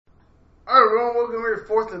Alright, everyone, welcome here to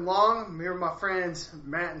Fourth and Long. I'm here with my friends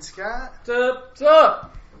Matt and Scott. What's up? What's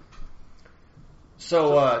up?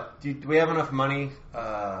 So, do we have enough money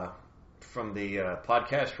from the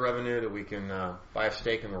podcast revenue that we can buy a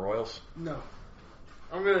stake in the Royals? No.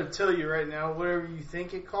 I'm going to tell you right now, whatever you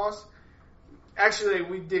think it costs. Actually,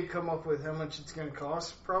 we did come up with how much it's going to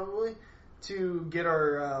cost, probably, to get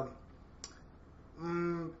our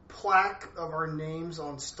plaque of our names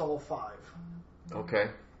on stall 5. Okay.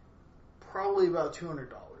 Probably about $200.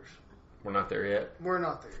 We're not there yet? We're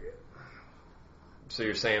not there yet. So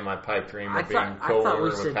you're saying my pipe dream of I being thought co-owner we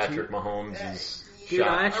with said Patrick Mahomes is Dude, shot?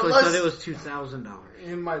 I actually thought it was $2,000.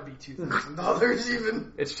 It might be $2,000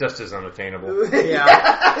 even. It's just as unattainable.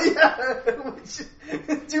 Yeah.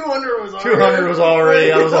 200 was already. 200 was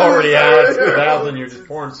already, I was already at 2,000. You're just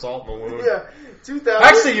pouring salt in the wound. Yeah. 2,000.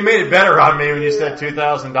 Actually, you made it better on me when you said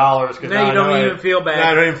 $2,000. Now you don't even feel bad. Now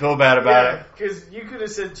I don't even feel bad about it. Because you could have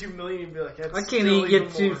said $2 million and be like, that's I can't even get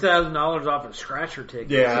 $2,000 off a scratcher ticket.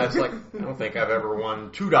 Yeah, it's like, I don't think I've ever won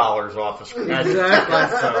 $2 off a scratch.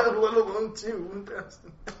 Exactly. So. Let alone 1,000.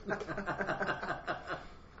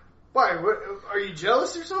 Why? What, are you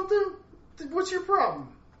jealous or something? What's your problem?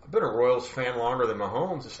 I've been a Royals fan longer than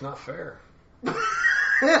Mahomes. It's not fair.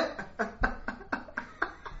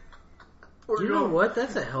 You know what?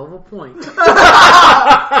 That's a hell of a point.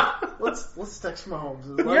 Let's text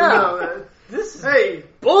Mahomes. Yeah. This is, hey.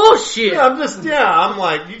 Bullshit! I'm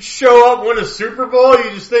like, you show up, win a Super Bowl,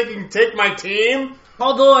 you just think you can take my team?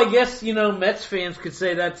 Although I guess, Mets fans could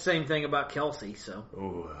say that same thing about Kelsey, so.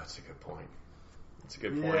 Ooh, that's a good point. That's a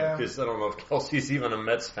good point. Yeah. Because I don't know if Kelsey's even a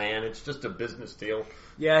Mets fan. It's just a business deal.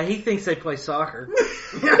 Yeah, he thinks they play soccer.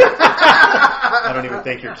 I don't even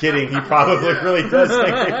think you're kidding. He probably really does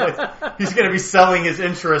think they play. He's going to be selling his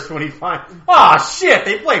interest when he finds, shit,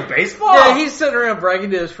 they play baseball? Yeah, he's sitting around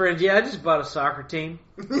bragging to his friends, yeah, I just bought a soccer team.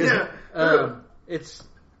 Yeah. It's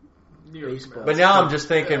baseball. But now I'm just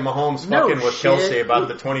thinking Mahomes fucking with shit. Kelsey about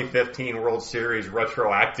the 2015 World Series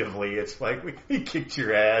retroactively. It's like, he kicked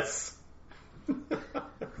your ass.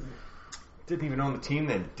 Didn't even own the team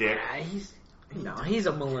then, dick. He's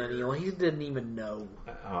a millennial. He didn't even know.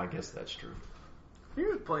 Oh, I guess that's true. He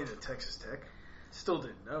was playing at Texas Tech. Still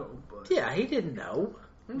didn't know, but Yeah, he didn't know.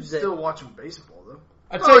 he was still watching baseball though.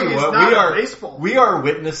 I tell you he's what, not a baseball we are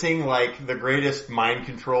witnessing like the greatest mind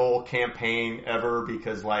control campaign ever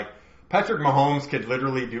because like Patrick Mahomes could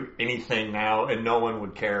literally do anything now and no one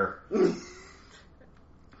would care.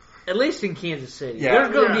 At least in Kansas City. Yeah.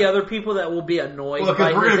 There's going to be other people that will be annoyed Well, by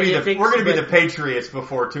because we're his going to antics, be the Patriots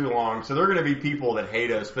before too long, so there are going to be people that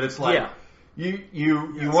hate us. But it's like you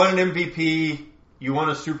won an MVP, you won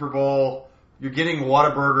a Super Bowl, you're getting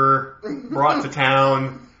Whataburger brought to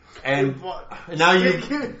town, and now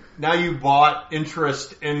you bought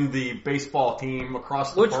interest in the baseball team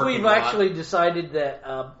across the Which parking we've lot. actually decided that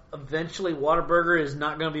eventually Whataburger is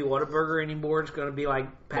not going to be Whataburger anymore. It's going to be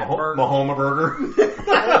like Pat Burger. Mahoma Burger.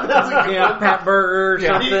 Yeah, Pat Burger or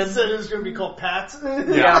something. He said it was going to be called Pat's.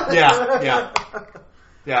 Yeah.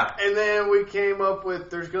 And then we came up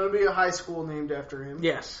with there's going to be a high school named after him.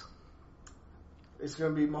 Yes. It's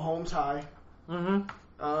going to be Mahomes High. Mm-hmm.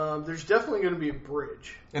 There's definitely going to be a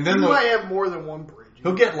bridge. And then we might have more than one bridge.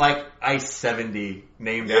 He'll get like I-70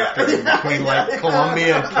 named after him between like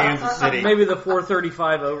Columbia and Kansas City. Maybe the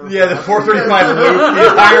 435 over. Yeah, the 435 loop, the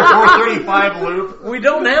entire 435 loop. We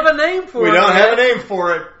don't have a name for it. We don't have a name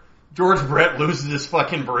for it. George Brett loses his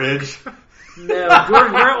fucking bridge. No,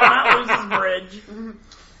 George Brett will not lose his bridge.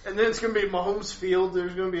 And then it's going to be Mahomes Field.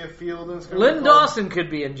 There's going to be a field. And it's going Lynn to be called Dawson could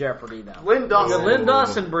be in jeopardy now. Lynn Dawson. The Lynn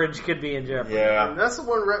Dawson Bridge could be in jeopardy. Yeah. And that's the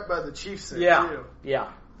one rep by the Chiefs there, too. Yeah.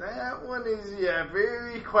 That one is,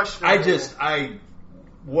 very questionable.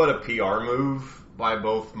 What a PR move by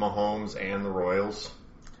both Mahomes and the Royals.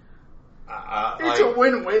 It's a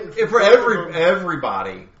win-win for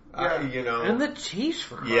everybody. Yeah. And the Chiefs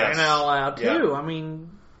for crying Yes. out loud, too. Yeah. I mean,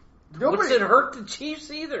 what's it hurt the Chiefs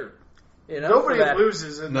either? Nobody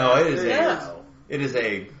loses in No, that. it is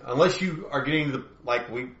unless you are getting to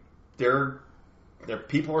the,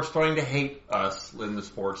 people are starting to hate us in the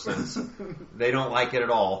sports sense. They don't like it at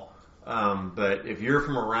all. But if you're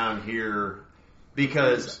from around here,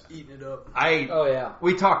 because just eating it up.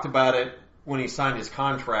 We talked about it when he signed his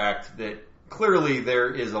contract that clearly there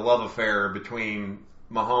is a love affair between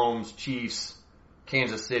Mahomes, Chiefs,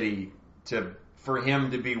 Kansas City for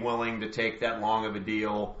him to be willing to take that long of a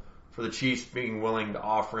deal, for the Chiefs being willing to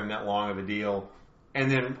offer him that long of a deal. And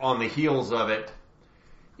then on the heels of it,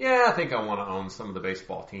 I think I want to own some of the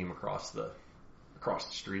baseball team across the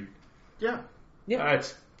street. Yeah.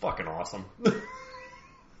 It's fucking awesome.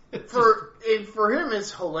 For him,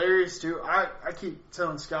 it's hilarious too. I keep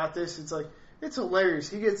telling Scott this. It's like it's hilarious.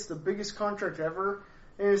 He gets the biggest contract ever,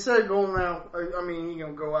 and instead of going out, I mean, you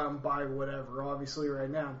know, go out and buy whatever. Obviously, right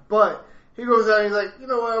now, but he goes out and he's like, you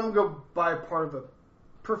know what? I'm gonna go buy part of a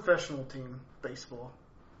professional team baseball.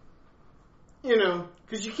 You know,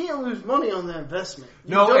 because you can't lose money on the investment.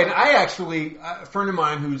 And I actually, a friend of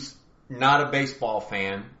mine who's not a baseball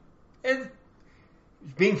fan, and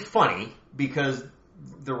being funny because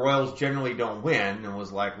the Royals generally don't win, and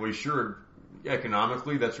was like, well, sure,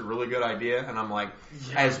 economically, that's a really good idea. And I'm like,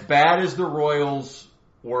 as bad as the Royals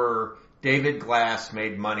were, David Glass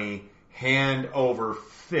made money hand over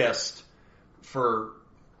fist for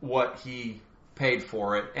what he paid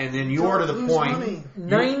for it. And then you're to the point.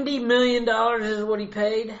 $90 million is what he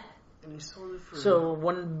paid. And he sold it for so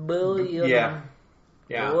 $1 billion. Yeah.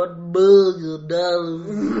 $1 billion.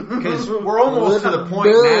 Because we're almost to the point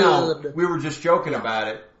now, we were just joking about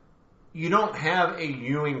it. You don't have a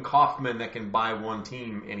Ewing Kauffman that can buy one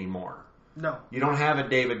team anymore. No. You don't have a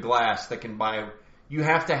David Glass that can buy. You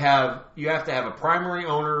have to have a primary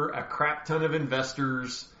owner, a crap ton of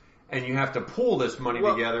investors, and you have to pool this money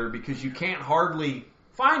together because you can't hardly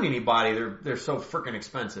find anybody. They're so freaking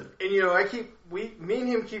expensive. And you know, me and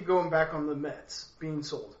him keep going back on the Mets being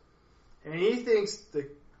sold, and he thinks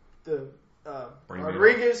the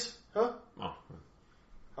Rodriguez, huh?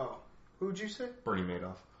 Oh, who'd you say? Bernie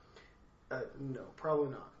Madoff. No,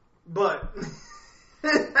 probably not. But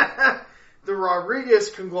the Rodriguez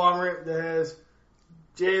conglomerate that has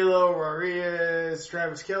J-Lo, Rodriguez,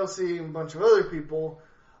 Travis Kelce, and a bunch of other people,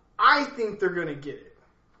 I think they're going to get it.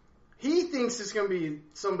 He thinks it's going to be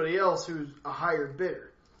somebody else who's a higher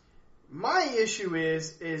bidder. My issue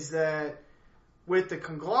is that with the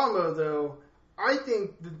conglomerate, though, I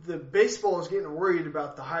think the baseball is getting worried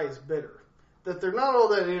about the highest bidder. That they're not all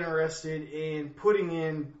that interested in putting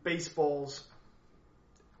in baseball's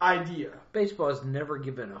idea. Baseball has never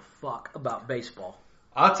given a fuck about baseball.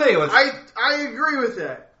 I'll tell you what. I agree with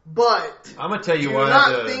that, but I'm gonna tell you why.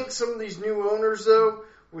 Do you not think some of these new owners, though,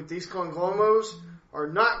 with these conglomerates, are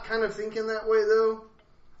not kind of thinking that way, though?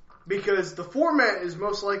 Because the format is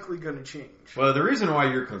most likely going to change. Well, the reason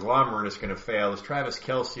why your conglomerate is going to fail is Travis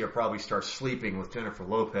Kelce will probably start sleeping with Jennifer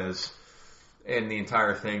Lopez, and the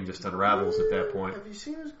entire thing just unravels at that point. Have you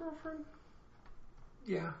seen his girlfriend?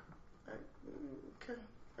 Yeah. Okay.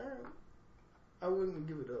 All right. I wouldn't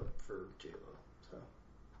give it up for J-Lo. So.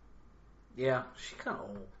 Yeah, she's kind of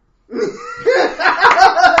old.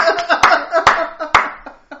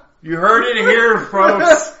 You heard it here,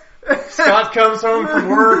 folks. Scott comes home from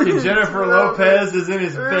work and Jennifer Lopez is in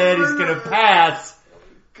his bed. He's going to pass.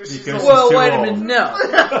 Well, wait a minute. No.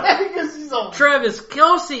 Because she's old. Travis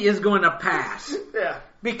Kelce is going to pass. Yeah.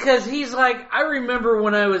 Because he's like, I remember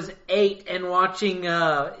when I was 8 and watching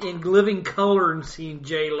in living color and seeing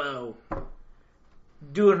J-Lo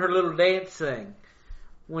doing her little dance thing.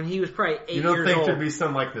 When he was probably 8 years old. You don't think there'd be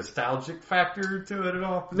some like nostalgic factor to it at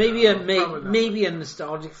all? Maybe a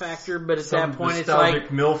nostalgic factor, but at that point it's like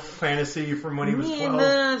MILF fantasy from when he was 12.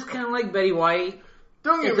 Nah, it's kind of like Betty White.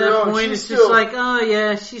 Don't get at me that wrong, point, it's just like, oh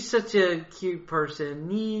yeah, she's such a cute person.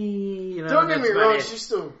 You know, don't get me wrong, it. she's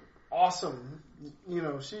still awesome. You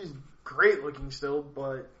know, she's great looking still,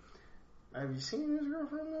 but have you seen his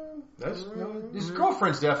girlfriend though? His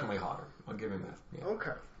girlfriend's definitely hotter. I'll give him that. Yeah.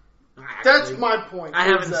 Okay. Actually, that's my point. I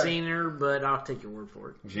haven't seen her, but I'll take your word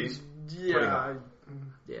for it. She's yeah.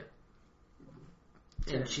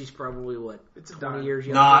 And she's probably what? It's 20 years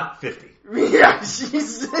younger? Not 50. Yeah,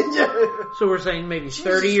 she's So we're saying maybe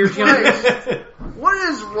 30 years younger? What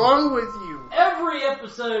is wrong with you? Every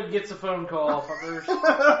episode gets a phone call, fuckers.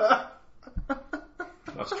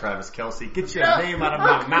 That's Travis Kelce. Get your name out of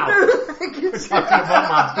my mouth. We're talking about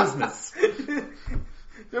my business.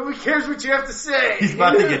 Nobody cares what you have to say. He's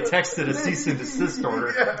about to get texted a cease and desist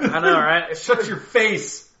order. I know, right? Shut your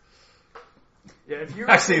face. Yeah, if you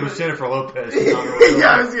Actually, it was Jennifer Lopez. Yeah,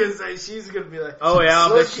 I was going to say, she's going to be like... Oh, yeah,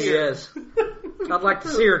 I'll bet she is. I'd like to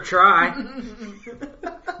see her try.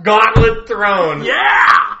 Gauntlet thrown.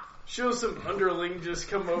 Yeah! Show some underling just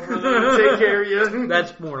come over there and take care of you.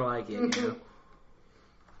 That's more like it, you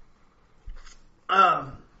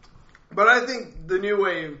know? But I think the new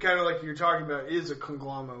wave, kind of like you're talking about, is a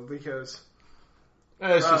conglomerate because...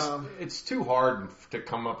 it's too hard to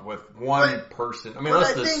come up with one person. I mean,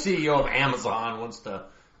 unless the CEO of Amazon wants to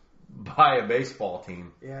buy a baseball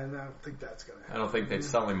team. Yeah, and I don't think that's going to happen. I don't think they'd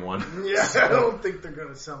sell him one. Yeah, I don't think they're going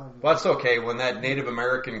to sell him one. Well, that's okay. When that Native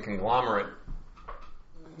American conglomerate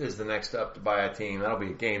is the next up to buy a team. That'll be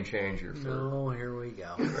a game changer. No, here we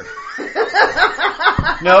go.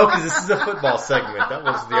 No, because this is a football segment. That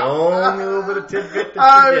was the only little bit of tidbit that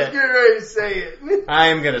I you was get. getting ready to say it. I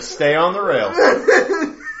am going to stay on the rails.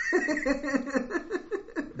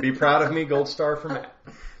 Be proud of me, gold star for Matt.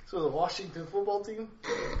 So the Washington football team?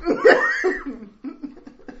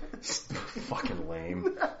 Fucking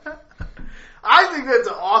lame. I think that's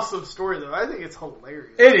an awesome story, though. I think it's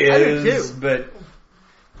hilarious. It I do is, too. but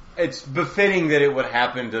it's befitting that it would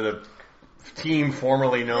happen to the team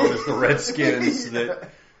formerly known as the Redskins that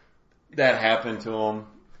happened to them.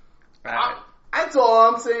 That's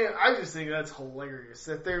all I'm saying. I just think that's hilarious.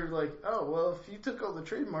 That they're like, oh, well, if you took all the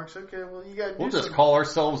trademarks, okay, well, you got to do We'll just something. call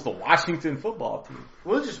ourselves the Washington football team.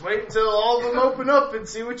 We'll just wait until all of them open up and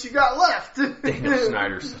see what you got left. Daniel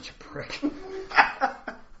Snyder's such a prick.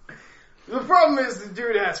 The problem is the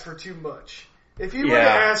dude asked for too much. If he would have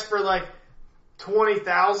asked for like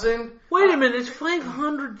 20,000, Wait a minute, it's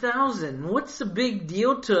 500,000. What's the big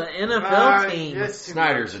deal to an NFL team? that's too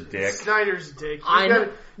Snyder's much. a dick. Snyder's a dick. I know.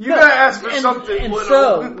 You gotta ask for And something. And little.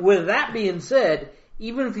 so, with that being said,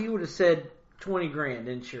 even if he would have said 20 grand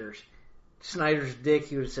in shares, Snyder's dick,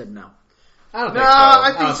 he would have said no. I don't No, think so. I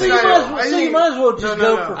think don't So you, think Snyder- might, as well, I so you think- might as well just no,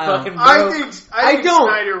 go no. for I don't- fucking I broke. think I don't-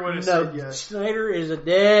 Snyder would have No, said yes. Snyder is a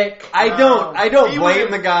dick. I don't He blame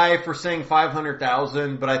would've- the guy for saying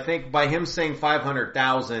 500,000, but I think by him saying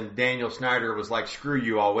 500,000, Daniel Snyder was like, "Screw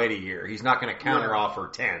you, I'll wait a year." He's not going to counter offer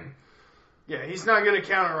 10. Yeah, he's not going to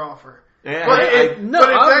counter offer. Yeah, But No, But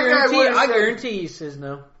if I that guy guarantee. would've I said- guarantee he says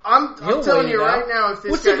no. I'm He'll telling wait you it right out. now, if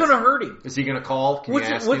this What's guy's it going to hurt him? is he going to call? Can you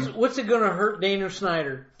ask him? What's it going to hurt Daniel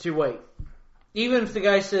Snyder to wait? Even if the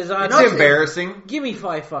guy says, It's Nothing. embarrassing. give me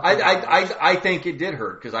 $5 fucking I think it did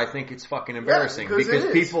hurt because I think it's fucking embarrassing because it because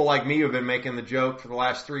is. people like me have been making the joke for the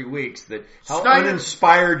last 3 weeks that how Snyder-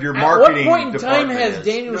 uninspired your At what marketing point in time department has is.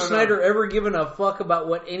 Daniel No. Snyder ever given a fuck about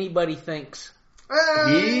what anybody thinks?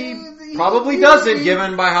 He probably doesn't,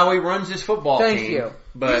 given by how he runs his football Thank team. you. He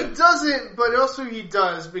But doesn't, but also he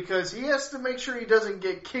does because he has to make sure he doesn't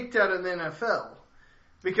get kicked out of the NFL.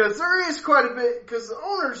 Because there is quite a bit, because the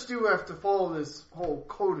owners do have to follow this whole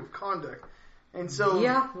code of conduct. And so,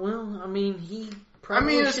 Yeah, well, I mean, he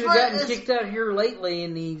probably it's should not- have gotten it's- kicked out here lately,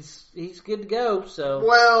 and he's good to go. So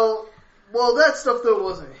well, that stuff though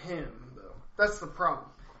wasn't him, though. That's the problem.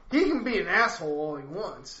 He can be an asshole all he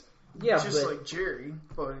wants. yeah, just but, like Jerry,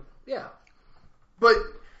 but yeah,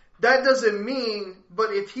 that doesn't mean.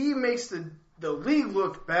 But if he makes the league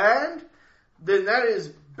look bad, then that is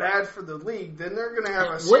bad for the league. Then they're going to have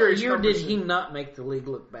a what serious. year did he conversation. not make the league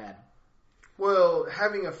look bad? Well,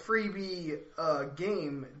 having a freebie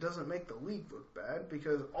game doesn't make the league look bad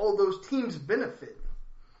because all those teams benefit.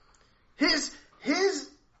 His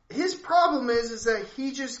problem is that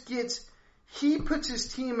he puts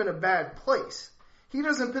his team in a bad place. He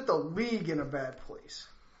doesn't put the league in a bad place.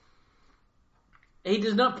 He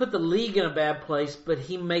does not put the league in a bad place, but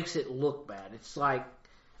he makes it look bad. It's like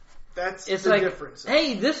That's it's the like, difference.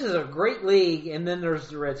 hey, this is a great league, and then there's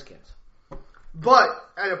the Redskins But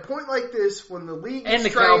at a point like this, when the league and is the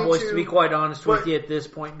trying Cowboys. To be quite honest but- with you, at this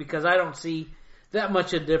point, because I don't see that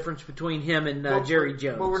much of a difference between him and Jerry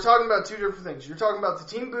Jones. But we're talking about two different things. You're talking about the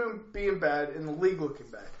team being bad and the league looking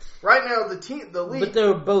bad. Right now, the league. But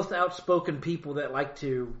they're both outspoken people that like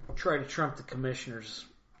to try to trump the commissioner's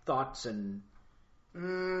thoughts and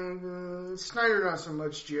Snyder not so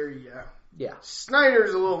much. Jerry, yeah. yeah.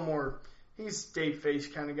 Snyder's a little more. He's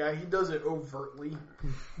stay-faced kind of guy. He does it overtly,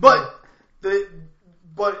 but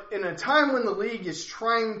in a time when the league is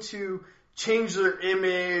trying to change their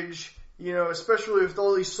image, especially with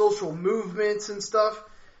all these social movements and stuff,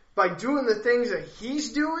 by doing the things that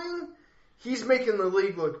he's doing, he's making the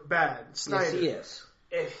league look bad. Snyder. Yes,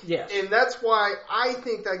 he is. Yes. And that's why I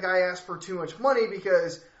think that guy asked for too much money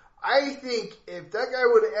because I think if that guy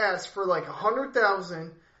would have asked for like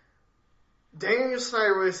 100,000, Daniel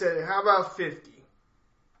Snyder would have said, "How about 50?"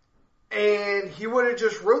 And he would have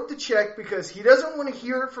just wrote the check because he doesn't want to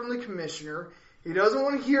hear it from the commissioner. He doesn't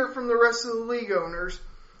want to hear it from the rest of the league owners.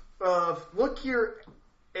 Look here,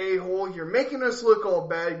 a-hole, you're making us look all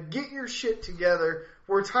bad. Get your shit together.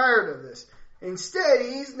 We're tired of this. Instead,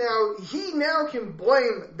 he now can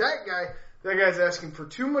blame that guy. That guy's asking for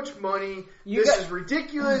too much money. This is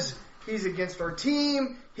ridiculous. He's against our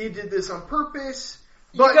team. He did this on purpose.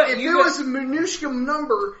 But if there was a minuscule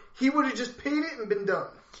number, he would have just paid it and been done.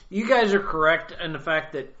 You guys are correct in the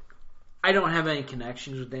fact that I don't have any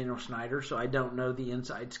connections with Daniel Snyder, so I don't know the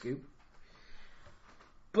inside scoop.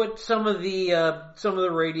 But some of the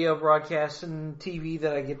radio broadcasts and TV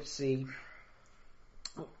that I get to see,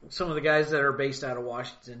 some of the guys that are based out of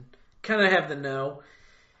Washington kind of have the know.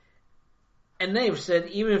 And they've said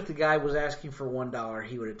even if the guy was asking for $1,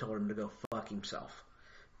 he would have told him to go fuck himself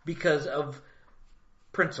because of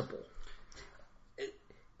principle.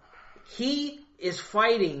 He is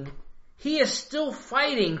fighting. He is still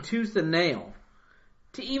fighting tooth and nail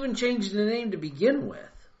to even change the name to begin with.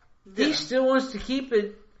 Yeah. He still wants to keep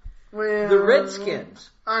it the Redskins.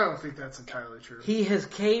 I don't think that's entirely true. He has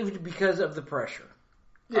caved because of the pressure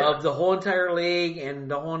of the whole entire league and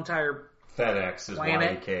the whole entire FedEx is planet.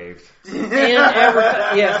 why he caved. And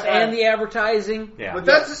the advertising. Yeah. But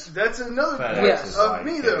that's another FedEx of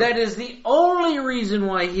me though. That is the only reason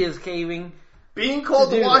why he is caving. Being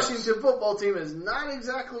called the Washington football team is not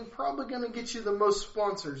exactly probably going to get you the most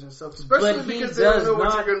sponsors and stuff, especially because they don't know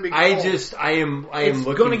what you're going to be called. I am it's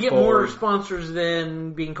looking going to get forward. more sponsors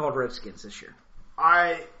than being called Redskins this year.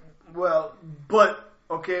 But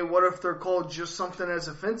okay, what if they're called just something as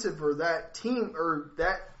offensive, or that team or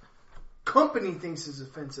that company thinks is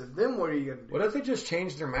offensive? Then what are you going to do? What if they just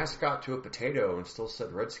changed their mascot to a potato and still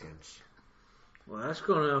said Redskins? Well, that's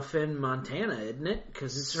going to offend Montana, isn't it?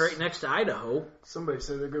 Because it's right next to Idaho. Somebody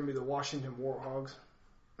said they're going to be the Washington Warhogs.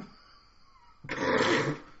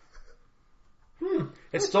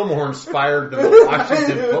 It's still more inspired than the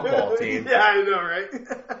Washington football team. Yeah, I know, right?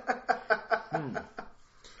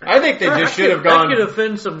 I think they just should have gone. That could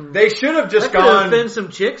offend some. They should have just that could gone. offend some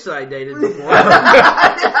chicks I dated before.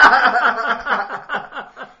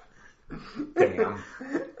 Damn.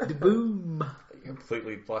 Boom. I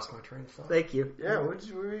completely lost my train of thought. Thank you. Yeah, what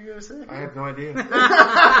were you going to say? I have no idea.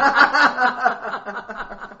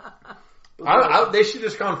 They should have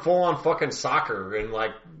just gone full on fucking soccer and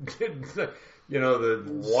the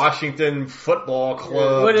Washington Football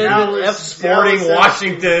Club. What is it? Sporting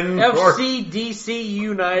Washington. FCDC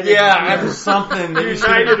United. Yeah, something.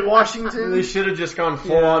 United Washington. They should have just gone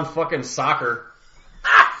full on fucking soccer.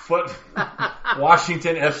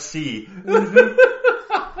 Washington FC.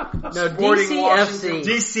 No, Sporting DCFC.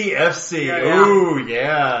 DCFC. Yeah. Ooh,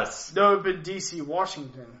 yes. No, it'd been DC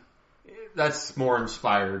Washington. That's more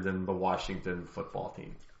inspired than the Washington football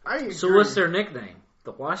team. I agree. So what's their nickname?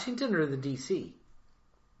 The Washington or the DC?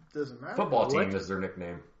 Doesn't matter. Football team is their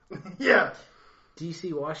nickname. Yeah.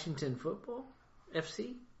 DC Washington Football?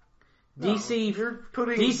 FC? No, DC. You're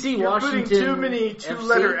putting Washington. Putting too many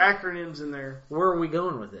two-letter FC? acronyms in there. Where are we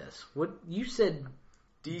going with this? What you said?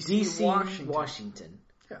 DC Washington.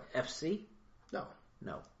 Yeah. FC?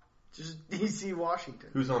 No. Just DC Washington.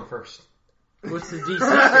 Who's on first? What's the DC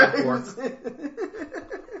stand for?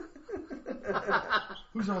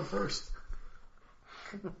 Who's on first?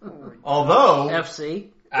 Although FC.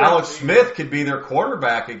 Alex Smith could be their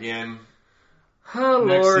quarterback again Oh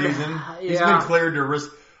next Lord. season. He's Yeah. been cleared to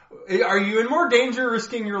risk. Are you in more danger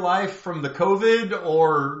risking your life from the COVID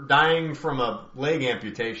or dying from a leg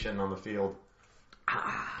amputation on the field?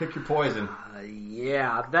 Pick your poison.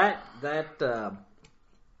 Yeah, that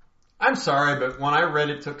I'm sorry, but when I read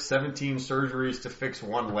it took 17 surgeries to fix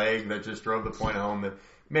one leg, that just drove the point home that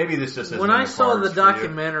maybe this just isn't when in I the saw cards the for you.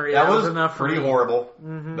 documentary, that was enough for pretty me. horrible.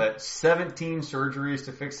 Mm-hmm. But 17 surgeries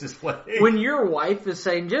to fix his leg. When your wife is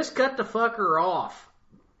saying, just cut the fucker off,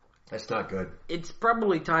 That's not good. it's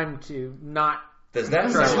probably time to not. Does that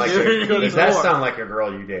Try sound to like do it does that anymore. sound like a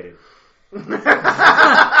girl you dated?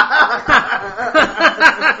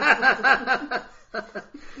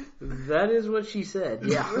 That is what she said,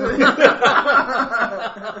 yeah.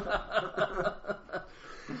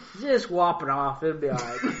 Just whop it off, it'll be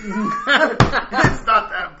alright. It's not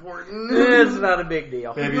that important. It's not a big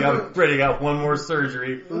deal. Maybe I'm ready. Got one more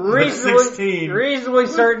surgery. Reasonably, 16. reasonably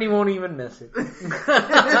certain he won't even miss it.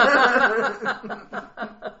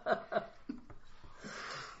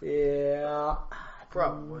 Yeah.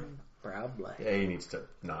 Probably. Yeah, he needs to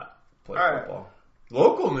not play All right. football.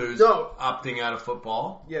 Local news: No. opting out of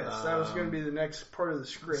football. Yes, that was going to be the next part of the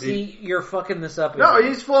script. See, you're fucking this up. No, again.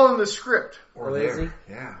 he's following the script. Or Oh, there. is he?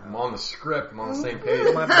 Yeah, I'm on the script. I'm on the same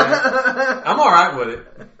page. My bad. I'm all right with it.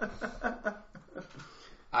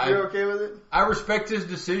 You're okay with it? I respect his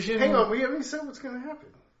decision. Hang on, we haven't said what's going to happen.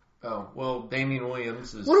 Oh well, Damian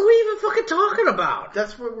Williams is. What are we even fucking talking about?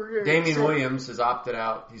 That's what we're going to Damian Williams has opted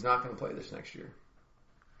out. He's not going to play this next year.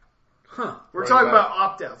 Huh. We're Running talking back. about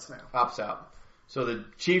opt-outs now. Opts out. So the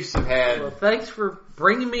Chiefs have had. Well, thanks for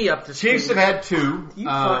bringing me up to speed. Chiefs have had two. You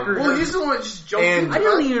fucker. Well, he's the one that just jumped And- in. I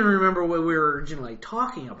don't even remember what we were originally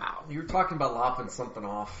talking about. You were talking about lopping something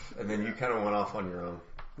off, and then you kind of went off on your own.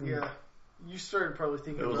 Yeah. You started probably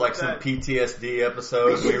thinking It was about like some that. PTSD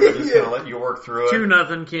episode. We were just going to let you work through it.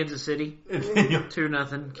 2-0 Kansas City. Is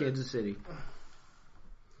 2-0 Kansas City.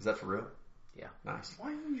 that for real? Yeah. Nice. Why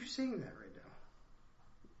are you saying that right now?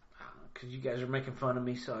 Because you guys are making fun of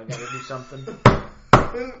me, so I got to do something.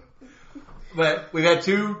 But we've had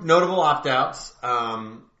two notable opt-outs.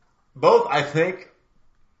 Both, I think.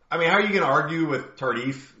 I mean, how are you going to argue with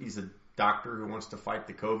Tardif? He's a doctor who wants to fight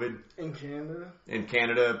the COVID in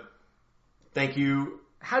Canada. Thank you.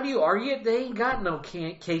 How do you argue it? They ain't got no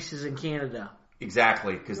cases in Canada.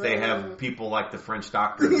 Exactly, because they have people like the French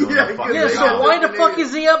doctor doing the fucking Yeah, so job. why the fuck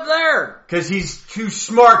is he up there? Because he's too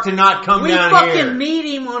smart to not come down We fucking here. need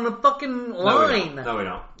him on the fucking line. No, we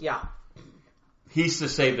don't. Yeah. He's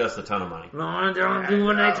just saved us a ton of money. No, I don't do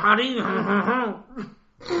what I taught him.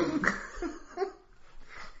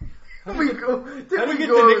 How do you get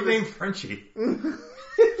the nickname Frenchie? That's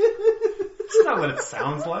not what it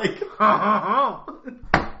sounds like.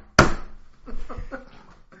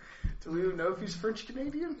 Do we even know if he's French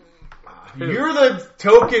Canadian? You're the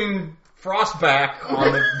token Frostback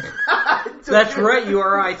on the... That's right, you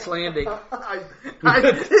are Icelandic.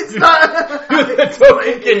 It's not... You're the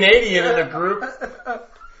token Canadian in the group.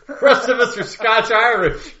 The rest of us are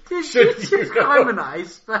Scotch-Irish. Shouldn't you know? I'm an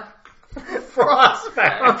Iceback.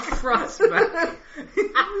 Frostback. Frostback.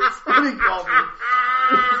 That's what he called me.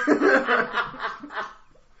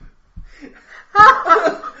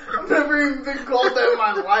 I've never even been called that in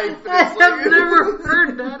my life. I've never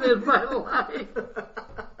heard that in my life.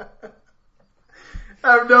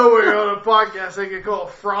 Out of nowhere on a podcast, I get called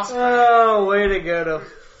Frostbite. Oh, way to go to...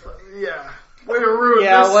 Yeah. Way to ruin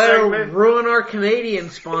Yeah, this way segment. to ruin our Canadian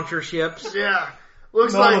sponsorships. Yeah.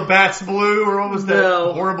 Looks No, like the Bats Blue, or what was that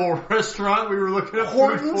No. horrible restaurant we were looking at?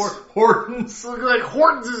 Hortons? Food for? Hortons. looks like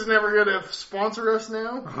Hortons is never going to sponsor us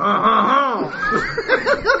now.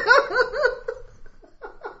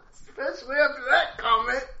 Especially after that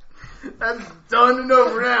comment. That's done and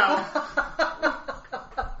over now.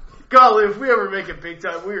 Golly, if we ever make it big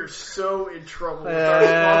time, we are so in trouble with our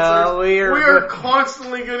sponsors. we are- We are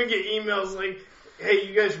constantly going to get emails like, hey,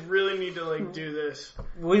 you guys really need to like do this.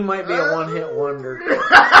 We might be a one-hit wonder.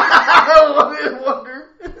 One-hit wonder.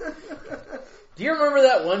 Do you remember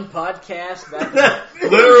that one podcast back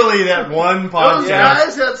Literally that one Those podcast.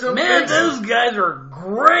 guys had some Man, big- those guys are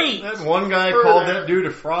great. That one guy For called that. that dude a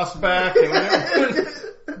Frostback, and we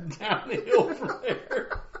went downhill from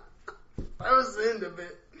there. That was the end of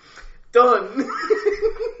it. Done.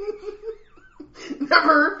 Never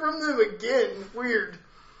heard from them again. Weird.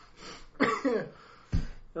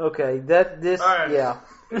 Okay, All right.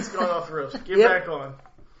 It's gone off the rails. Get Yep. back on.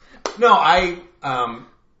 No, I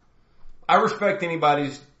respect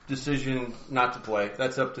anybody's decision not to play.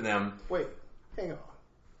 That's up to them. Wait, hang on.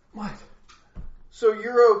 What? So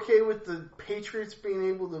you're okay with the Patriots being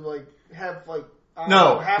able to like have like I don't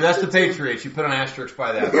No, know, half that's the team- Patriots. You put an asterisk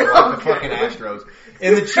by that. They're like the Okay. fucking Astros.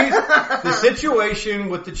 And the Chiefs, the situation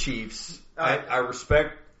with the Chiefs, I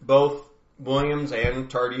respect both Williams and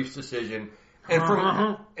Tardif's decision. And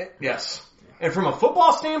from yes, and from a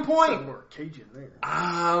football standpoint, More Cajun there.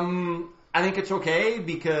 I think it's okay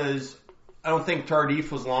because I don't think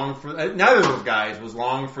Tardif was long for neither of those guys was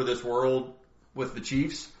long for this world with the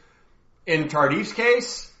Chiefs. In Tardif's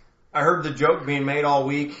case, I heard the joke being made all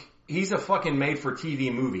week. He's a fucking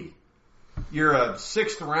made-for-TV movie. You're a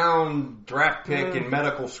 6th round draft pick in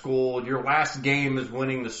medical school. Your last game is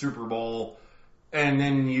winning the Super Bowl, and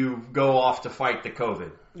then you go off to fight the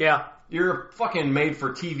COVID. Yeah, You're a fucking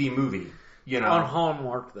made-for-TV movie. You know, on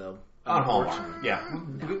Hallmark though. on Hallmark. Yeah.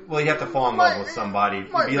 Well, you have to fall in love with somebody.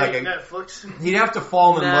 It'd Might be make like Netflix. he'd have to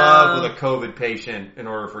fall in No. love with a COVID patient in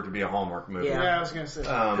order for it to be a Hallmark movie. Yeah. Yeah, I was gonna say.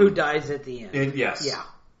 Who dies at the end? Yes. Yeah.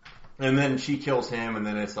 And then she kills him, and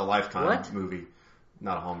then it's a Lifetime What? movie,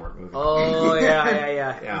 not a Hallmark movie. Oh yeah.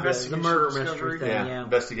 Yeah. The Investigation murder Discovery. mystery thing. Yeah.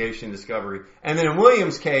 Investigation Discovery. And then in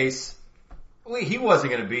Williams' case, he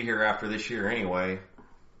wasn't going to be here after this year anyway.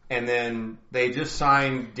 And then they just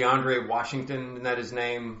signed DeAndre Washington, isn't that his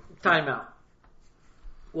name? Time out.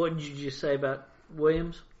 What did you just say about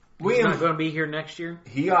Williams? He's Williams, not going to be here next year.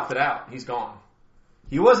 he opted out. He's gone.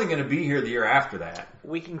 He wasn't going to be here the year after that.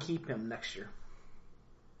 We can keep him next year.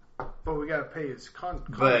 But we gotta pay his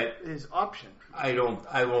But- his option. I don't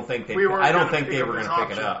think they. We weren't I don't gonna think pick they up were his going to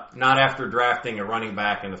pick it option. up. Not after drafting a running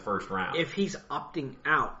back in the first round. If he's opting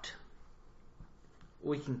out,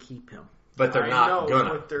 we can keep him But they're I not know,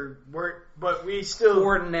 gonna. but we still.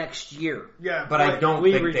 for next year. Yeah, But I don't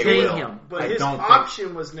we think they retain will. him. But I his don't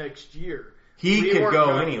option was next year. He we could weren't go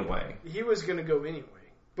gonna- anyway. He was going to go anyway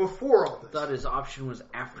before all I this. thought his option was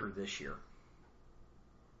after this year.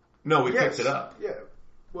 No, we Yes. picked it up. Yeah.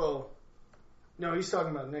 Well, no, he's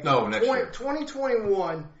talking about next No, year. next year.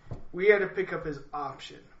 2021, we had to pick up his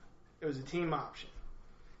option. It was a team option.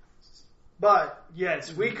 But,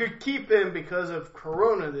 yes, we could keep him because of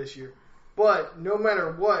Corona this year. But no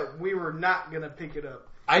matter what, we were not going to pick it up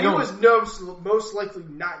He was most likely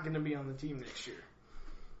not going to be on the team next year.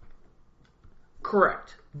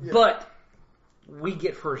 Correct. Yeah. But we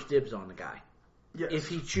get first dibs on the guy. Yes. If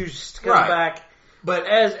he chooses to come back, but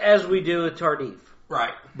as we do with Tardif.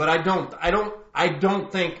 Right. But I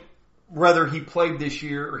don't think whether he played this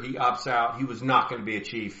year or he opts out, he was not going to be a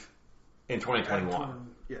Chief in 2021.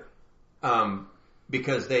 Yeah.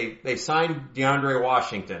 Because they signed DeAndre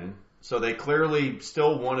Washington, so they clearly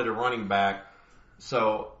still wanted a running back.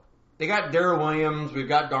 So they got Darrell Williams, we've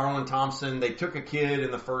got Darlin Thompson. They took a kid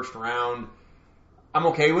in the first round. I'm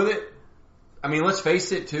okay with it. I mean, let's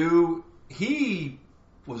face it, too. He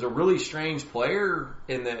was a really strange player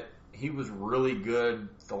in that he was really good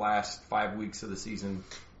the last 5 weeks of the season.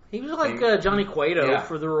 He was like Johnny Cueto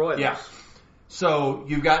for the Royals. Yeah. So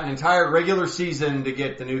you've got an entire regular season to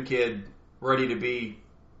get the new kid ready to be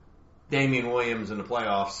Damian Williams in the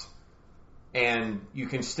playoffs. And you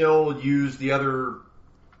can still use the other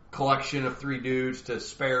collection of 3 dudes to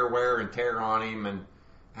spare wear and tear on him and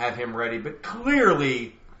have him ready. But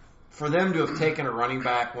clearly, for them to have taken a running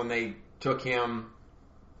back when they took him,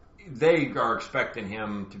 they are expecting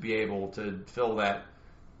him to be able to fill that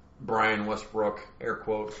Brian Westbrook air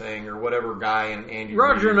quote thing or whatever guy in Andy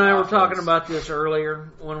Roger Reid and I offense. were talking about this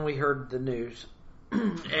earlier when we heard the news.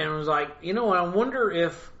 And it was like, you know what, I wonder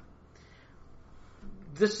if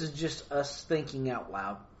this is just us thinking out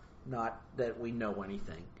loud, not that we know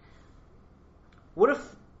anything. What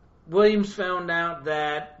if Williams found out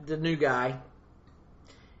that the new guy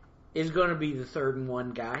is going to be the 3rd and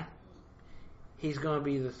 1 guy? He's going to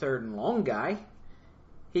be the 3rd and long guy.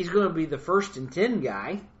 He's going to be the 1st and 10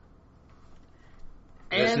 guy.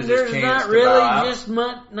 And there's not really just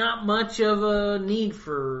not much of a need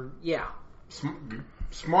for,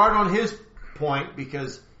 Smart on his point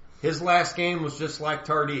because his last game was just like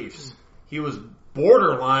Tardif's. He was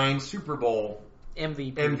borderline Super Bowl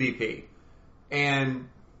MVP. And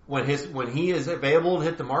when he is available to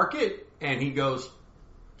hit the market and he goes,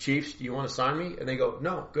 Chiefs, do you want to sign me? And they go,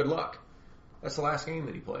 no, good luck. That's the last game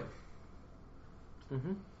that he played.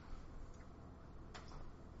 Mm-hmm.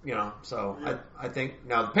 So yeah. I think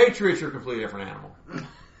now the Patriots are a completely different animal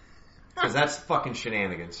because that's fucking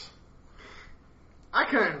shenanigans. I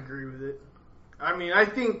kind of agree with it. I mean,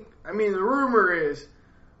 the rumor is,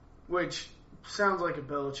 which sounds like a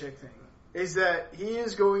Belichick thing, is that he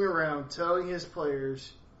is going around telling his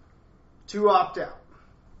players to opt out.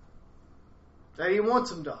 That he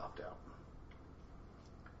wants them to opt out.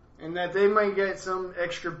 And that they might get some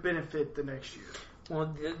extra benefit the next year.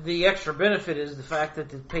 Well, the extra benefit is the fact that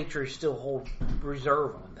the Patriots still hold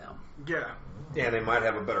reserve on them. Yeah. Yeah, they might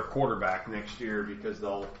have a better quarterback next year because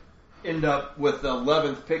they'll end up with the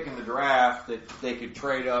 11th pick in the draft that they could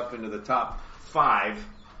trade up into the top 5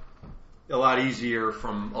 a lot easier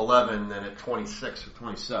from 11 than at 26 or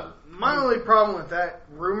 27. My only problem with that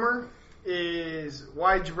rumor is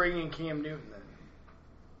why'd you bring in Cam Newton then?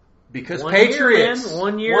 Because one Patriots. Year,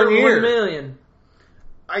 One year, $1 million.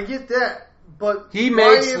 I get that, but he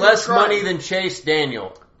makes less money than Chase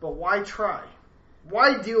Daniel. But why try?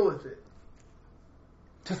 Why deal with it?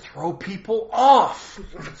 To throw people off.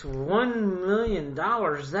 It's $1 million.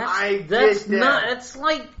 That's not. It's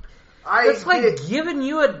like giving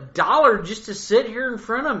you $1 just to sit here in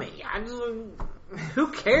front of me. Who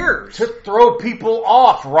cares? To throw people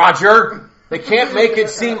off, Roger. They can't make it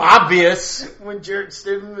seem obvious. When Jarrett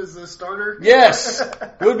Stidham is the starter? Yes.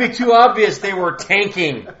 It would be too obvious they were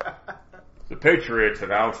tanking. The Patriots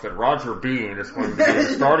announced that Roger Bean is going to be the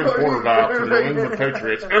starting quarterback for the New England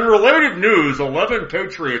Patriots. In related news, 11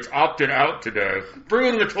 Patriots opted out today,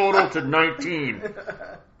 bringing the total to 19.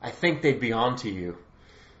 I think they'd be on to you.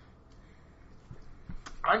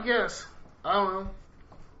 I guess. I don't know.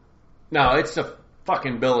 No, it's a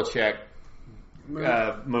fucking Belichick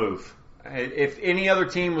move. If any other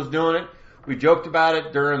team was doing it, we joked about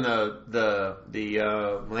it during the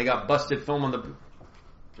when they got busted filming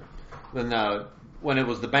when it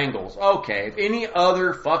was the Bengals. Okay, if any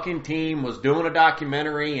other fucking team was doing a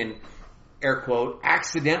documentary and air quote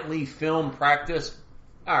accidentally filmed practice,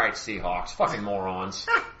 all right, Seahawks, fucking morons,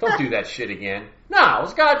 don't do that shit again. No, it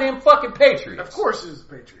was goddamn fucking Patriots. Of course, it was the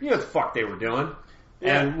Patriots. You know what the fuck they were doing.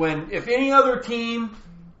 Yeah. And if any other team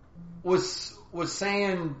was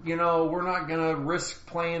saying, we're not going to risk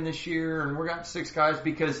playing this year and we got 6 guys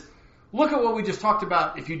because look at what we just talked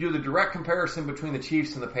about. If you do the direct comparison between the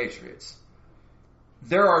Chiefs and the Patriots,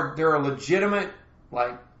 there are legitimate,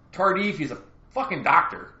 like Tardif, he's a fucking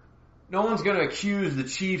doctor. No one's going to accuse the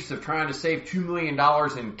Chiefs of trying to save $2 million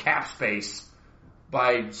in cap space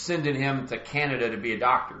by sending him to Canada to be a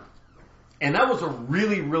doctor. And that was a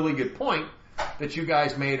really, really good point that you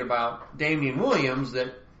guys made about Damian Williams,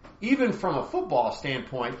 that even from a football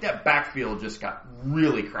standpoint, that backfield just got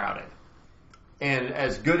really crowded. And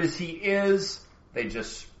as good as he is, they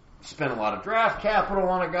just spent a lot of draft capital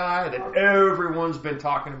on a guy that everyone's been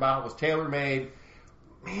talking about, was tailor-made.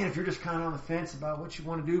 Man, if you're just kind of on the fence about what you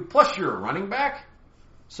want to do, plus you're a running back,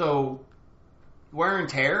 so wear and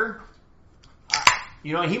tear,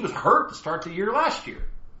 he was hurt to start the year last year.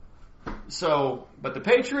 So, but the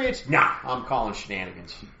Patriots, I'm calling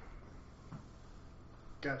shenanigans.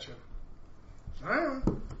 Gotcha. All right.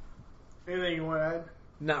 Anything you want to add?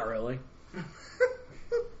 Not really.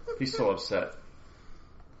 He's so upset.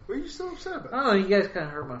 What are you so upset about? I don't know. You guys kind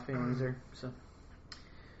of hurt my feelings there. So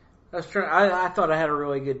I was trying. I thought I had a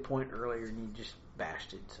really good point earlier, and you just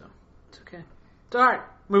bashed it. So it's okay. It's all right.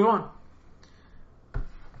 Move on.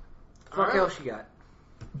 What else you got?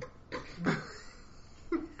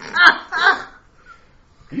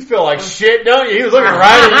 You feel like shit, don't you? He was looking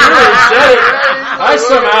right at you and said it. I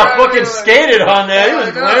somehow fucking skated on that. He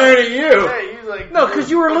was glaring at you. Hey, he's like, No, because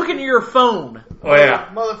you were looking at your phone. Oh, yeah.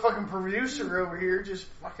 Motherfucking producer over here just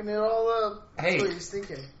fucking it all up. That's Hey. what he's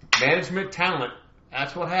thinking. Management talent.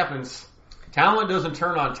 That's what happens. Talent doesn't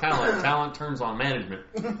turn on talent. Talent turns on management.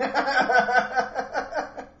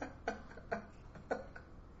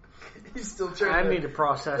 He's still trying I to... need to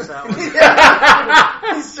process that one.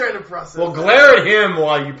 He's trying to process Well, it. glare at him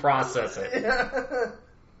while you process it.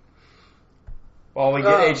 While we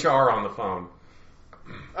get HR on the phone.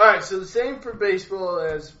 Alright, so the same for baseball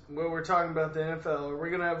as when we're talking about the NFL. Are we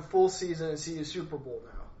going to have a full season and see a Super Bowl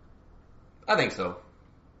now? I think so.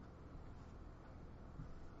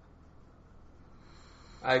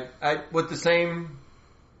 I with the same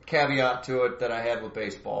caveat to it that I had with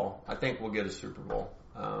baseball, I think we'll get a Super Bowl.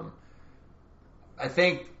 I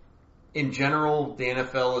think in general the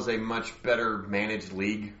NFL is a much better managed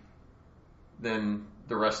league than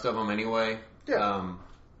the rest of them anyway. Yeah.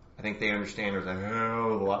 I think they understand there's a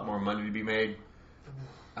hell of a lot more money to be made.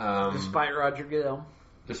 Despite Roger Goodell.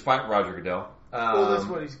 Despite Roger Goodell. Well, that's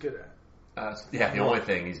what he's good at. The only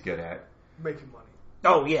thing he's good at. Making money.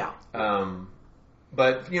 Oh, yeah.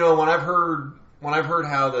 But when I've heard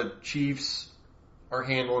how the Chiefs are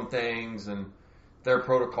handling things and their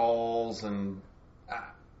protocols, and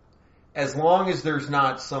as long as there's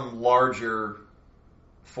not some larger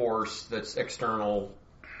force that's external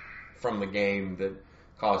from the game that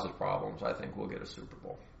causes problems, I think we'll get a Super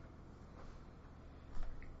Bowl.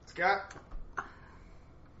 Scott?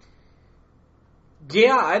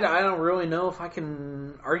 Yeah, I don't really know if I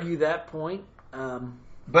can argue that point.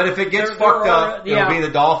 But if it gets There fucked are- up, yeah. it'll be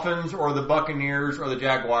the Dolphins or the Buccaneers or the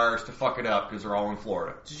Jaguars to fuck it up because they're all in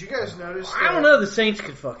Florida. Did you guys notice that? I don't know. The Saints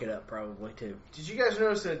could fuck it up probably too. Did you guys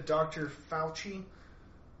notice that Dr. Fauci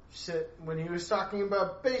said, when he was talking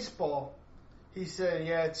about baseball, he said,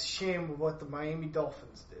 yeah, it's a shame what the Miami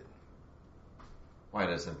Dolphins did. Why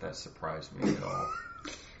doesn't that surprise me at all?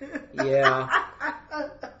 Yeah.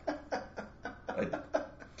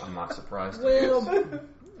 I'm not surprised. Well,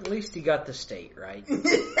 at least he got the state right.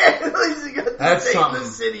 At least he got the That's state and the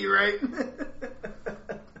something. city right.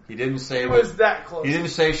 He didn't say It was that close. He didn't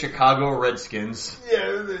say Chicago Redskins.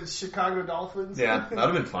 Yeah, the Chicago Dolphins. Yeah, that'd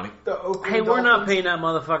have been funny. The Oakland Hey, we're not Dolphins. paying that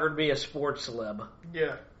motherfucker to be a sports celeb.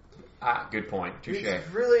 Yeah. Good point. Touche. It's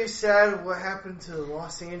really sad what happened to the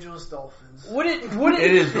Los Angeles Dolphins. Would it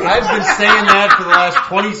It is. I've been saying that for the last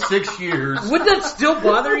 26 years. Would that still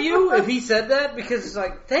bother you if he said that? Because it's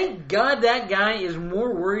like, thank God that guy is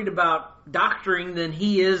more worried about doctoring than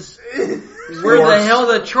he is where the hell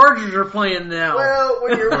the Chargers are playing now. Well,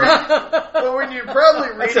 when you're probably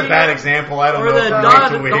reading, That's a bad example. I don't Or know the if we'll Dodgers. wait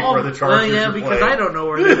till we hit where the Chargers Well, yeah, are because playing. I don't know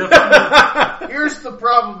where they're. Here's the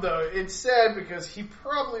problem, though. It's sad because he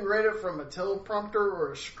probably read it from a teleprompter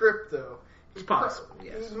or a script, though. It's possible,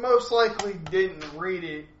 yes. He most likely didn't read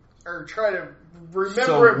it or try to remember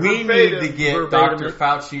So it we verbatim. need to get Verbatim. Dr.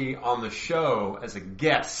 Fauci on the show as a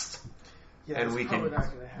guest, Yeah, and that's we probably can not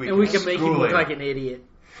gonna happen. And we can make him school look like an idiot.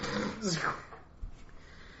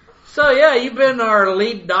 So, yeah, you've been our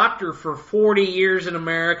lead doctor for 40 years in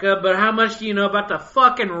America, but how much do you know about the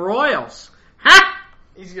fucking Royals? Ha!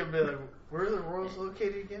 He's gonna be like, "Where are the Royals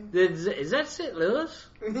located again?" Is that St. Louis?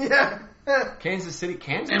 Yeah. Kansas City,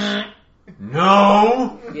 Kansas.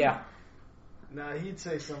 No. Yeah. Nah, he'd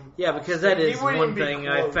say something. Yeah, because that He is wouldn't one be thing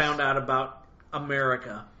I close. found out about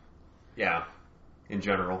America. Yeah. In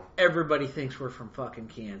general. Everybody thinks we're from fucking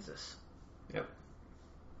Kansas. Yep.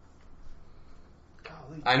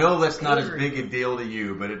 Golly. I know that's not as big a deal to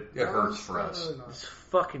you, but it hurts for No, us. no. It's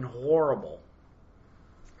fucking horrible.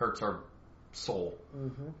 Hurts our soul.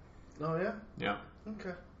 Mm-hmm. Oh, yeah? Yeah.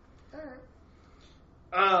 Okay.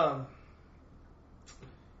 Alright.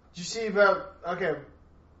 Did you see about... Okay.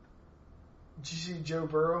 Did you see Joe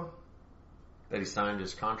Burrow? That he signed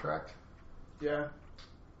his contract? Yeah.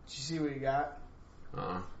 Did you see what he got?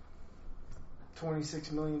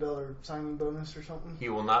 $26 million signing bonus or something? He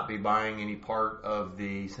will not be buying any part of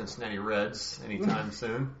the Cincinnati Reds anytime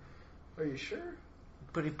soon. Are you sure?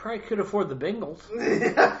 But he probably could afford the Bengals.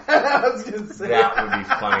 I was going to say. That would be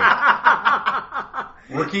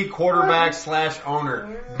funny. Rookie quarterback /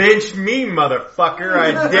 owner. Bench me, motherfucker.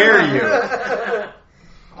 I dare you.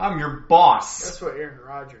 I'm your boss. That's what Aaron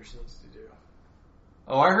Rodgers needs to do.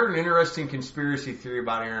 Oh, I heard an interesting conspiracy theory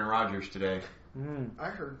about Aaron Rodgers today. I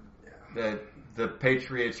heard that the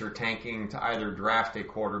Patriots are tanking to either draft a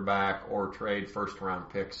quarterback or trade first-round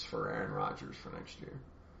picks for Aaron Rodgers for next year.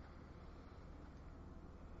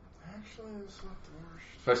 Actually, it's not the worst.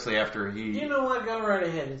 Especially after he... You know what? Go right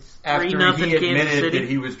ahead. It's After 3-0 he Kansas admitted City. that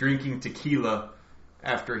he was drinking tequila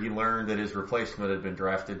after he learned that his replacement had been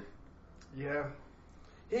drafted. Yeah.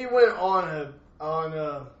 He went on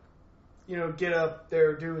Get Up. They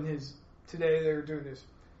were doing his... Today they were doing his...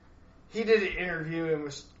 He did an interview and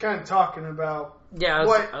was kind of talking about... Yeah,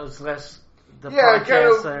 what... I was less... The yeah, podcast kind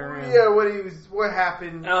of... there. What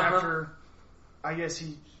happened after... I guess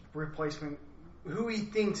he... Replacement... Who he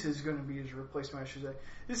thinks is going to be his replacement, I should say.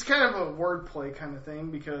 It's kind of a wordplay kind of thing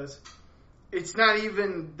because it's not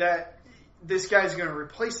even that this guy's going to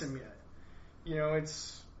replace him yet. You know,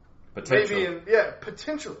 it's Potential.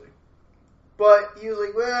 Potentially. But he was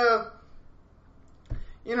like, well,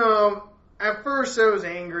 you know, at first I was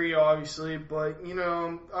angry, obviously, but, you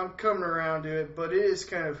know, I'm coming around to it. But it is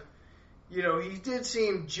kind of, you know, he did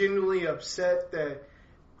seem genuinely upset that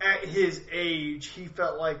at his age, he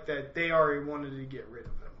felt like that they already wanted to get rid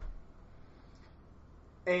of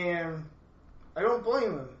him. And I don't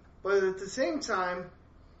blame him. But at the same time,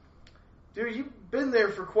 dude, you've been there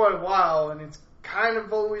for quite a while, and it's kind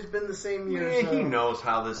of always been the same year. Yeah, he knows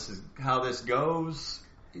how this goes.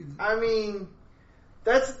 I mean,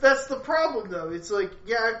 that's the problem, though. It's like,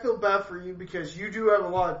 yeah, I feel bad for you because you do have a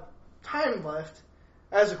lot of time left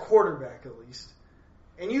as a quarterback, at least.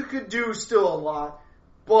 And you could do still a lot.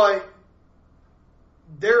 But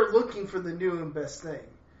they're looking for the new and best thing.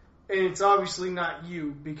 And it's obviously not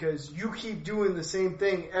you because you keep doing the same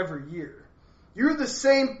thing every year. You're the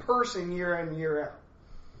same person year in, year out.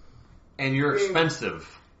 And you're expensive.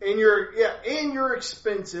 And you're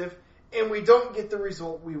expensive, and we don't get the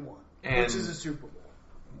result we want, which is a Super Bowl.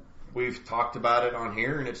 We've talked about it on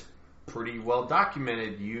here, and it's pretty well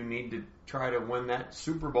documented. You need to try to win that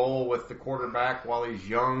Super Bowl with the quarterback while he's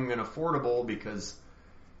young and affordable because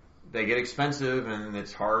they get expensive, and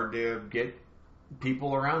it's hard to get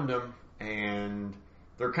people around him, and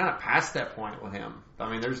they're kind of past that point with him. I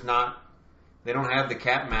mean, they don't have the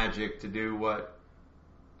cap magic to do what,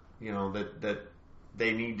 you know, that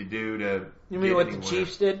they need to do to. You mean what the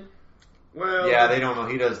Chiefs did? Well, yeah, they don't know.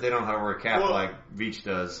 They don't know how to wear a cap like Veach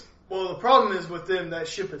does. Well, the problem is with them, that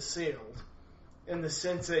ship has sailed in the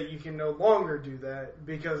sense that you can no longer do that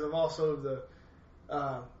because of also the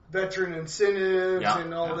veteran incentives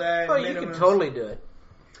and all that. Oh, you can totally do it.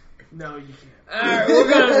 No, you can't. All right,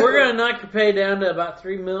 we're gonna knock your pay down to about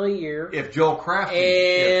 $3 million a year. If Joel Kraft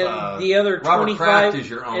and the other Robert 25 Kraft is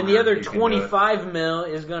your owner, and the other you can 25 mil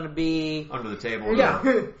is going to be under the table.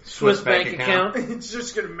 Yeah, Swiss bank account. It's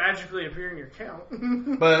just going to magically appear in your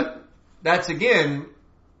account. But that's again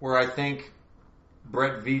where I think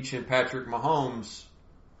Brett Veach and Patrick Mahomes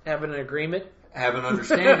have an agreement, have an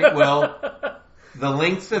understanding. Well, the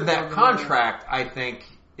length of that contract, I think,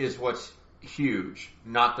 is what's huge,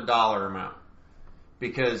 not the dollar amount.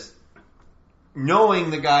 Because knowing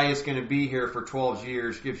the guy is going to be here for 12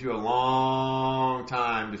 years gives you a long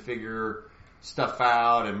time to figure stuff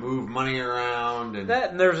out and move money around. And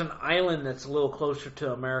there's an island that's a little closer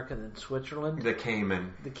to America than Switzerland. The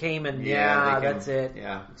Cayman. That's it.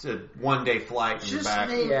 Yeah, it's a one-day flight and you're back.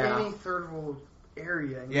 Just name any third world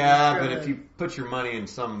area. Yeah, but if you put your money in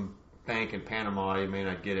some bank in Panama, you may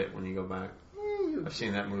not get it when you go back. I've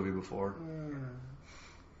seen that movie before.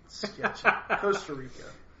 Sketchy. Costa Rica.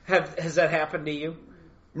 Has that happened to you?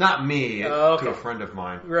 Not me, to a friend of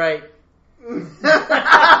mine. Right.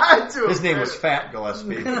 His name was Fat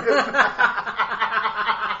Gillespie.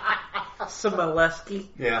 Samaleski.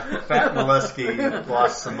 Yeah, Fat Molesky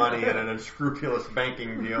lost some money in an unscrupulous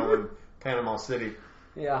banking deal in Panama City.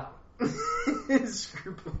 Yeah.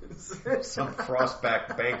 Scrupulous. Some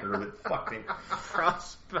crossback banker that fucked him.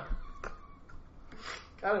 Crossback.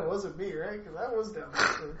 God, it wasn't me, right? Because I was down there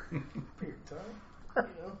for a period of time. You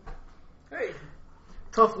know. Hey,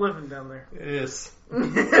 tough living down there. It is. I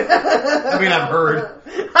mean, I've heard.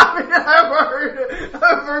 I've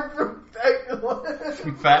heard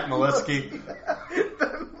from Fat Molesky.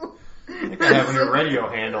 I think I have a new radio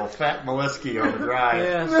handle, Fat Molesky on the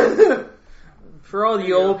drive. Yeah. For all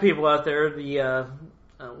the old people out there, the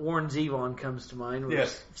Warren Zevon comes to mind. Which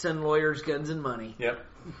Yes. Send lawyers, guns, and money. Yep.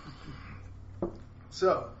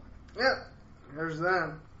 So, yeah, there's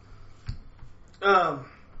that.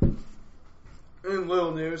 In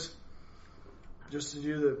little news, just to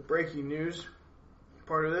do the breaking news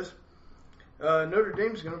part of this, Notre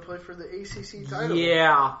Dame's going to play for the ACC title.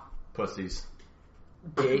 Yeah. Pussies.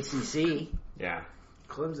 The ACC. Yeah.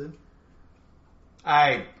 Clemson.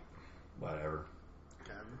 Whatever.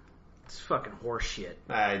 It's fucking horseshit.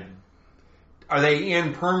 Are they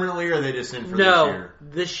in permanently or are they just in for this No, year?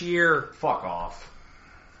 this year. Fuck off.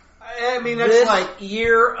 I mean, that's This like,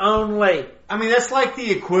 year only. I mean, that's like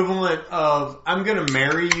the equivalent of, I'm going to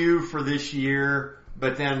marry you for this year,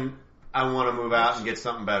 but then I want to move out and get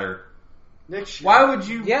something better. Next year. Why would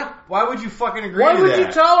you, Yeah. why would you fucking agree Why to would that?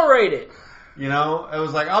 you tolerate it? You know, it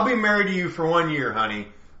was like, I'll be married to you for 1 year, honey,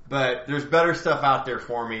 but there's better stuff out there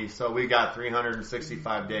for me, so we got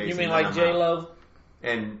 365 days. You mean and then like I'm J-Lo? out.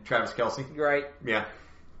 And Travis Kelce? Right. Yeah.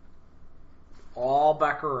 All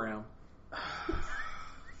back around.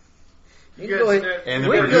 You can guys go ahead- know- And the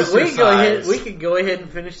We producer could go ahead. size. We could go ahead and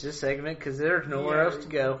finish this segment because there's nowhere else to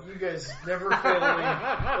go. You guys never fail me.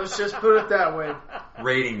 Let's just put it that way.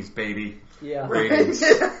 Ratings, baby. Yeah. Ratings.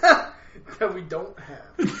 That we don't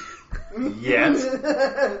have. Yet.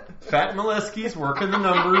 Fat Molesky's working the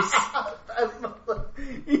numbers.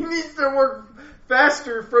 He needs to work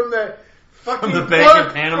faster from that fucking From the bank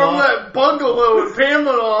in Panama? From that bungalow in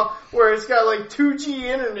Panama where it's got like 2G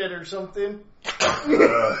internet or something.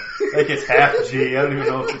 Like it's half G. I don't even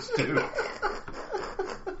know if it's 2.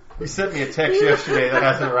 You sent me a text yesterday that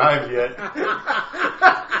hasn't arrived yet.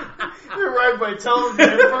 You arrived by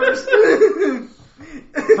telegram first.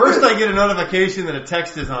 First I get a notification that a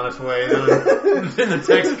text is on its way, then the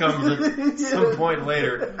text comes at some point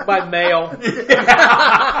later. By mail.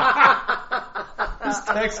 This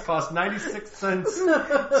text costs 96 cents.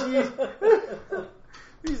 Jeez.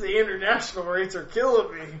 These international rates are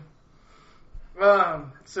killing me.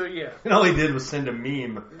 So yeah. And all he did was send a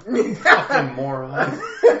meme. Fucking moron.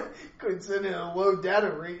 Couldn't send in a low data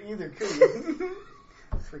rate either, could you?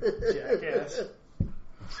 Freaking jackass.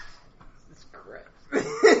 That's correct.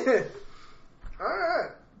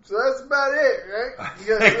 Alright. So that's about it, right? You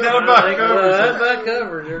guys That about covers it. That about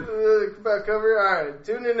covers it. About cover. Alright.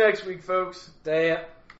 Tune in next week, folks. Stay up.